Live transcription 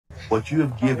What you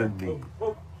have given me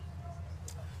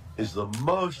is the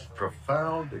most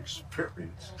profound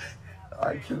experience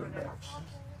I can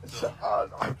imagine.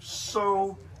 I'm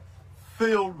so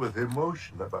filled with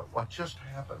emotion about what just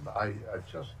happened.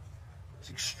 It's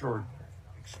extraordinary,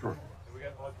 extraordinary.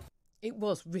 It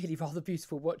was really rather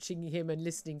beautiful watching him and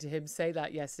listening to him say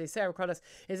that yesterday. Sarah Cronus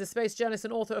is a space journalist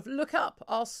and author of Look Up,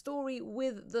 Our Story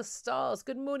with the Stars.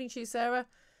 Good morning to you, Sarah.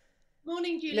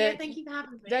 Morning, Julia. Thank you for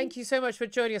having me. Thank you so much for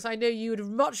joining us. I know you would have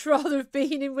much rather have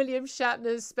been in William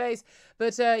Shatner's space,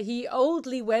 but he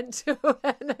oldly went to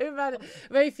no matter.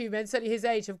 Very few men, certainly his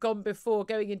age, have gone before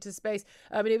going into space.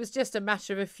 I mean, it was just a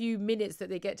matter of a few minutes that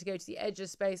they get to go to the edge of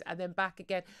space and then back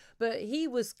again. But he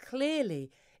was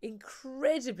clearly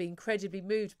incredibly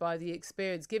moved by the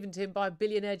experience given to him by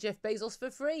billionaire Jeff Bezos for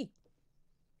free.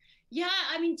 Yeah,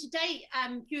 I mean, to date,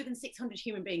 fewer than 600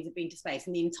 human beings have been to space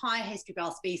in the entire history of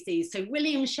our species. So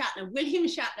William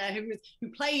Shatner,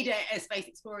 who played a space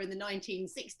explorer in the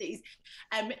 1960s,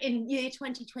 in year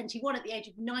 2021, at the age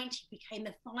of 90, became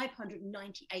the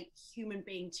 598th human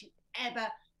being to ever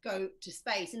go to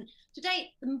space. And to date,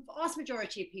 the vast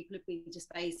majority of people who've been to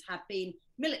space have been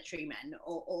military men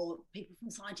or people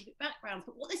from scientific backgrounds.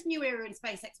 But what this new era in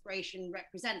space exploration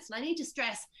represents, and I need to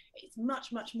stress, it's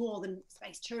much more than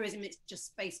space tourism. It's just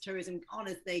space tourism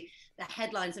honors the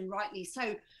headlines, and rightly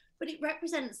so. But it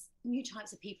represents new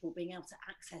types of people being able to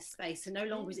access space. So no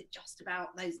longer is it just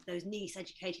about those niche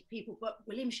educated people, but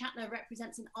William Shatner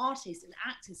represents an artist, an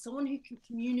actor, someone who can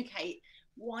communicate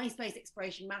why space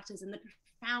exploration matters and the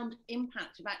profound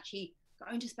impact of actually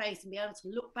going to space and be able to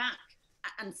look back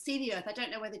and see the Earth. I don't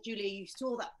know whether, Julia, you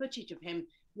saw that footage of him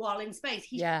while in space.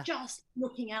 He's just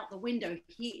looking out the window.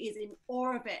 He is in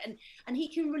awe of it. And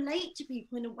he can relate to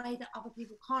people in a way that other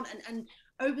people can't. And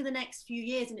over the next few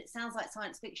years, and it sounds like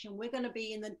science fiction, we're going to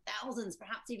be in the thousands,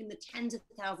 perhaps even the tens of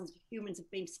thousands of humans have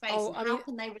been to space. How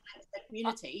can they relate to their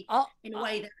community in a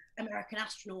way that American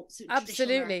astronauts...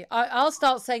 Absolutely. I'll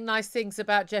start saying nice things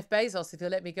about Jeff Bezos if he'll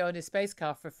let me go in his space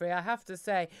car for free, I have to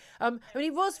say. I mean,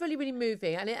 it was really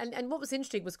moving. And what was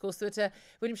interesting was, of course, that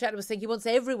William Shatner was saying he wants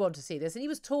everyone to see this. And he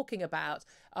was talking about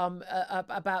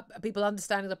people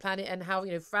understanding the planet and how,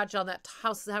 fragile that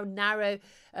house, how narrow,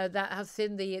 how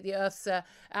thin the Earth's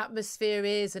atmosphere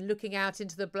is, and looking out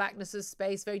into the blackness of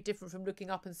space, very different from looking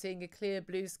up and seeing a clear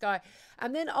blue sky.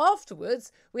 And then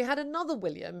afterwards, we had another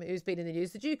William who's been in the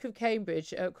news, the Duke of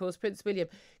Cambridge, of course, Prince William,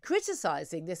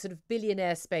 criticising this sort of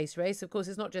billionaire space race. Of course,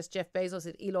 it's not just Jeff Bezos,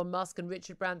 it's Elon Musk and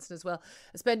Richard Branson as well,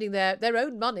 spending their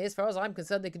own money. As far as I'm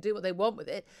concerned, they can do what they want with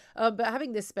it. But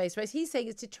having this space race, he's saying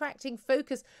it's detracting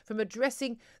focus from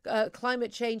addressing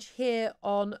climate change here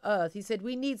on Earth. He said,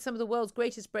 we need some of the world's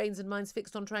greatest brains and minds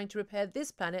fixed on trying to repair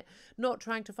this planet, not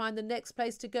trying to find the next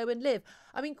place to go and live.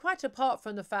 I mean, quite apart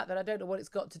from the fact that I don't know what it's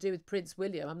got to do with Prince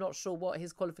William. I'm not sure what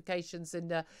his qualifications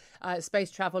in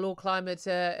space travel or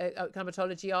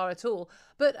climatology are at all.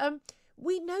 But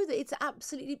we know that it's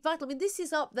absolutely vital. I mean, this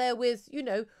is up there with,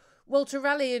 Walter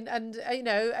Raleigh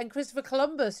and Christopher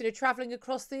Columbus, travelling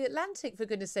across the Atlantic, for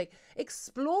goodness sake.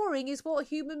 Exploring is what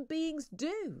human beings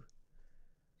do.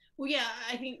 Well, yeah,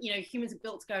 I think, humans are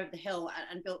built to go over the hill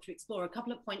and built to explore. A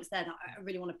couple of points there that I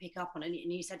really want to pick up on, and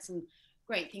you said some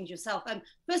great things yourself.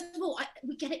 First of all,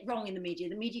 we get it wrong in the media.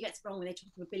 The media gets it wrong when they talk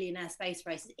of a billionaire space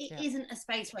race. It isn't a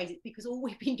space race. It's because all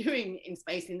we've been doing in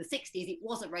space in the 60s, it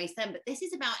was a race then, but this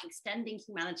is about extending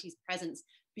humanity's presence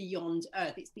beyond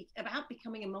Earth. It's about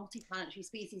becoming a multi-planetary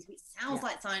species, which sounds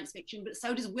like science fiction, but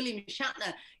so does William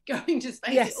Shatner going to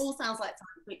space. It all sounds like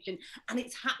science fiction, and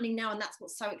it's happening now, and that's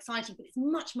what's so exciting. But it's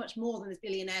much more than as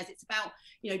billionaires. It's about,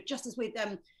 just as with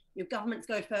governments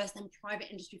go first, then private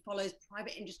industry follows.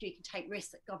 Private industry can take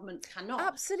risks that governments cannot.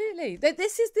 Absolutely.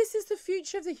 This is the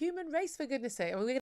future of the human race, for goodness sake. I mean,